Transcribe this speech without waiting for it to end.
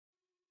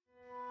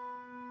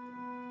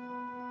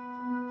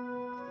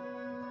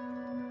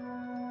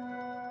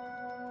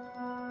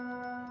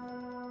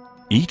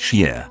Each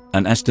year,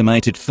 an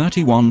estimated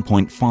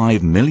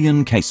 31.5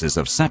 million cases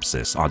of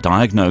sepsis are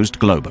diagnosed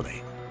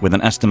globally, with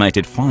an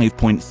estimated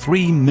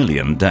 5.3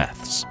 million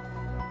deaths.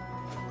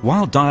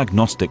 While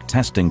diagnostic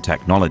testing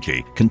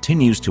technology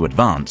continues to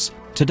advance,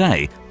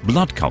 today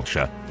blood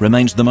culture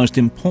remains the most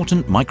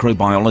important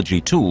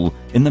microbiology tool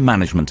in the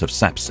management of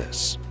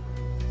sepsis.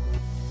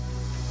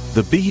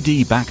 The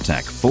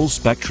BACTEC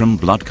full-spectrum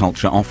blood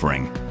culture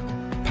offering,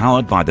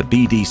 powered by the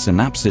BD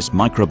Synapsys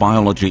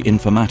Microbiology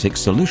Informatics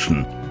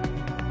solution,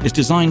 is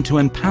designed to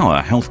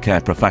empower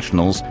healthcare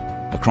professionals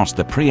across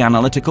the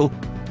pre-analytical,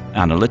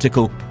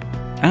 analytical,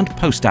 and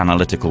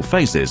post-analytical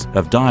phases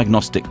of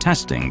diagnostic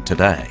testing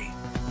today.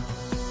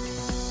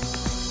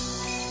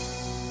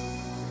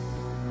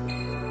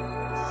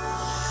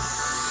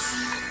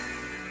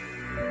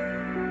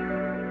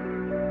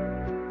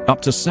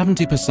 Up to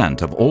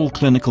 70% of all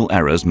clinical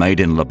errors made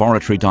in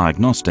laboratory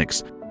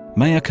diagnostics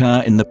may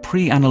occur in the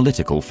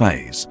pre-analytical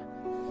phase,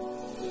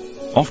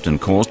 often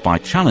caused by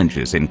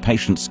challenges in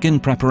patient skin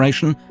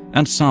preparation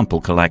and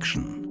sample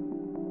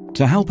collection.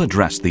 To help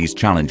address these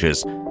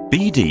challenges,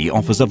 BD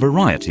offers a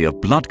variety of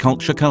blood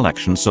culture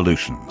collection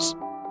solutions.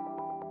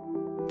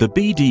 The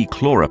BD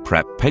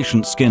Chloraprep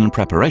patient skin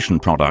preparation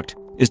product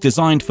is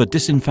designed for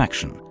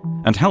disinfection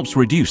and helps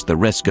reduce the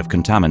risk of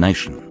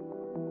contamination.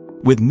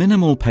 With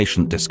minimal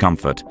patient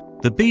discomfort,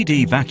 the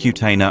BD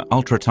Vacutainer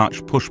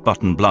UltraTouch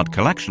push-button blood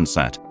collection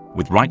set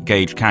with right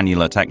gauge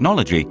cannula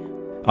technology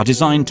are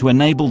designed to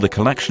enable the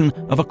collection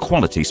of a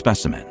quality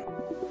specimen.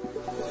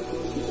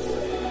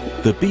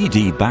 The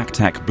BD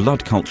BACTEC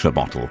blood culture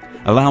bottle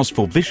allows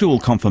for visual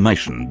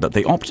confirmation that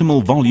the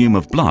optimal volume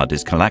of blood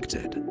is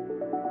collected.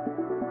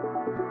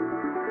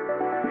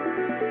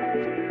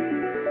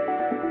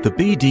 The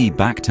BD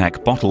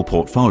BACTEC bottle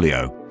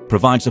portfolio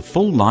provides a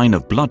full line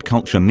of blood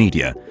culture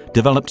media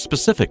developed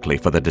specifically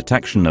for the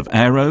detection of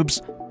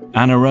aerobes,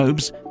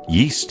 anaerobes,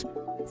 yeast,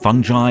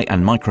 fungi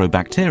and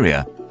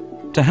microbacteria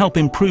to help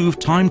improve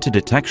time to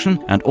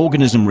detection and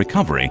organism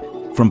recovery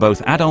from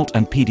both adult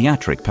and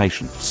pediatric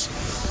patients.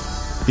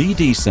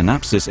 BD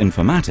Synapsys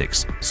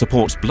Informatics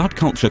supports blood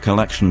culture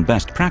collection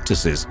best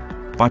practices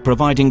by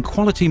providing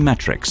quality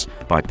metrics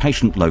by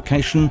patient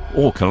location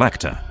or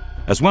collector,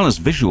 as well as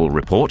visual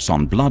reports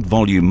on blood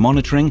volume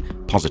monitoring,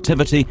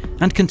 positivity,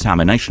 and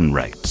contamination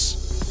rates.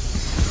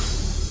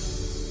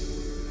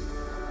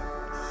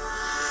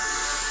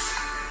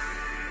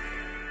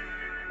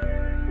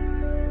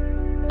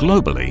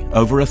 Globally,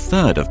 over a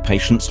third of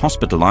patients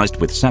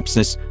hospitalized with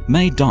sepsis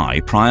may die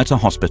prior to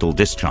hospital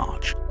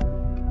discharge.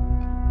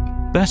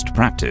 Best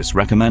practice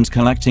recommends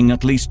collecting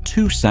at least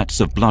 2 sets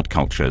of blood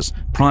cultures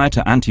prior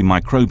to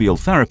antimicrobial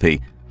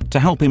therapy to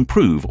help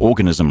improve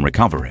organism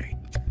recovery.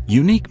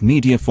 Unique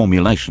media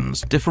formulations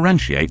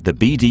differentiate the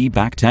BD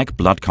BACTEC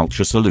blood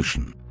culture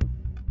solution.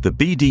 The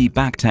BD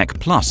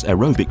BACTEC Plus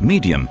aerobic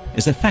medium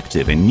is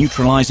effective in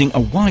neutralizing a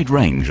wide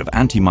range of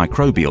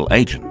antimicrobial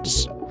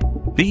agents.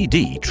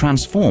 BD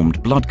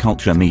transformed blood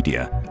culture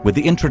media with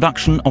the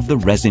introduction of the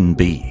resin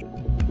B.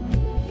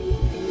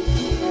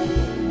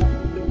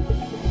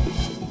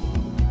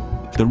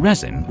 The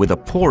resin, with a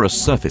porous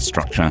surface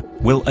structure,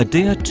 will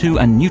adhere to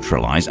and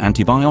neutralize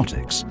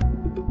antibiotics.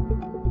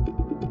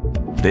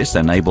 This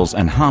enables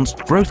enhanced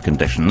growth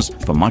conditions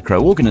for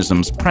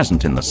microorganisms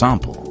present in the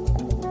sample.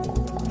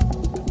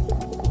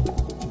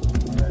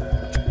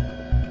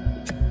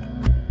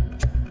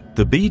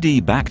 The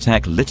BD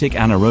BACTEC lytic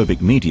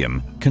anaerobic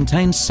medium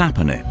contains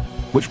saponin,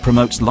 which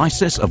promotes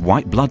lysis of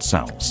white blood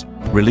cells,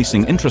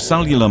 releasing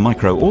intracellular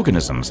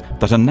microorganisms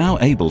that are now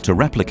able to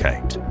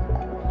replicate.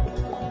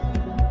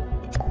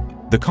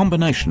 The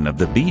combination of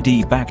the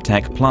BD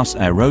BACTEC Plus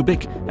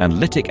aerobic and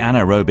lytic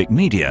anaerobic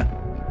media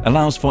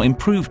allows for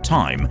improved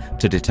time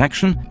to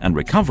detection and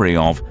recovery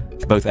of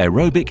both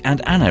aerobic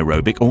and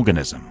anaerobic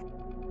organism.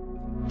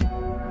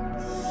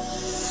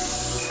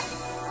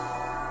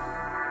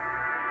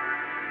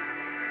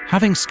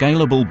 Having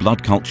scalable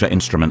blood culture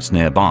instruments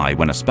nearby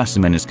when a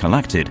specimen is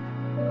collected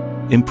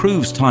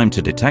improves time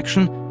to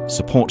detection,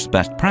 supports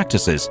best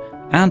practices,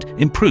 and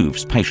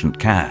improves patient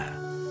care.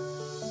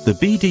 The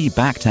BD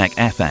BACTEC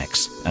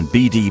FX and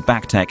BD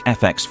BACTEC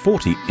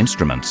FX40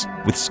 instruments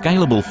with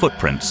scalable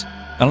footprints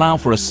allow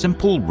for a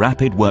simple,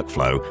 rapid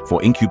workflow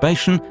for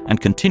incubation and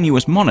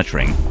continuous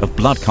monitoring of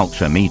blood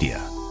culture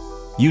media.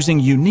 Using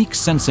unique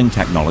sensing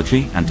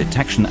technology and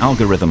detection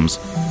algorithms,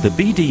 the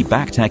BD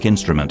BACTEC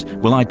instrument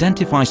will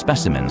identify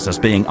specimens as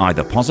being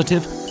either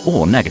positive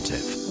or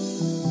negative.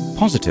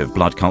 Positive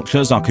blood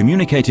cultures are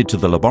communicated to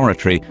the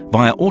laboratory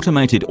via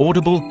automated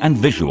audible and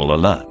visual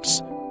alerts,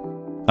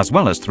 as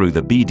well as through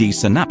the BD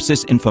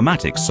Synapsys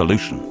Informatics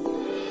solution.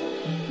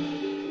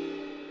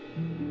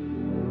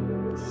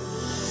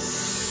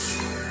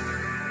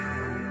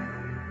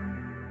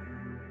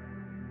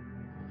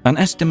 An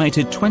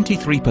estimated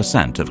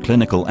 23% of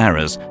clinical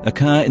errors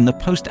occur in the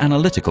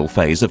post-analytical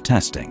phase of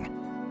testing,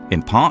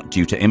 in part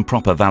due to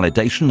improper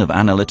validation of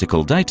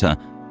analytical data,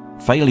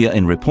 failure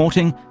in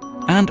reporting,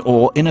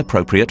 and/or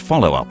inappropriate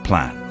follow-up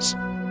plans.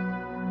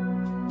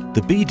 The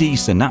BD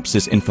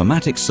Synapsys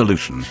Informatics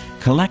solution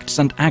collects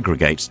and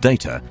aggregates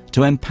data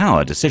to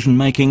empower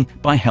decision-making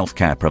by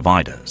healthcare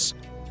providers.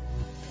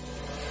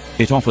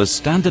 It offers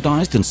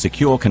standardized and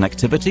secure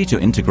connectivity to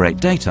integrate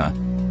data,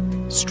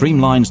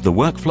 streamlines the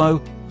workflow,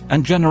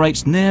 and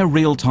generates near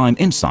real-time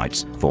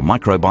insights for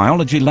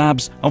microbiology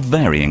labs of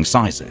varying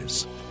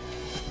sizes.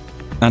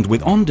 And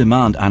with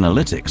on-demand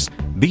analytics,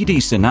 BD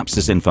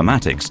Synapsys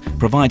Informatics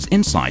provides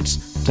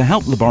insights to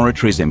help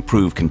laboratories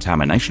improve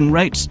contamination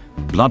rates,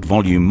 blood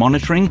volume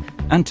monitoring,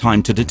 and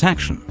time to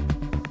detection,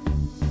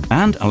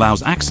 and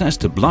allows access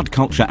to blood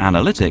culture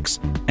analytics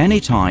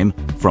anytime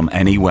from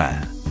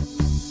anywhere.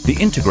 The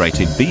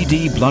integrated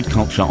BD blood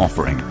culture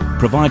offering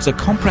provides a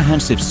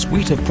comprehensive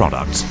suite of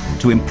products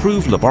to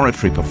improve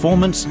laboratory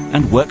performance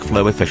and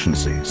workflow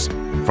efficiencies,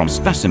 from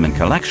specimen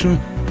collection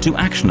to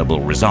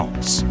actionable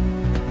results.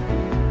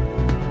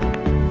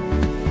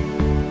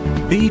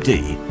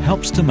 BD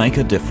helps to make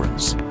a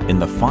difference in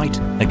the fight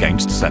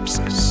against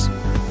sepsis.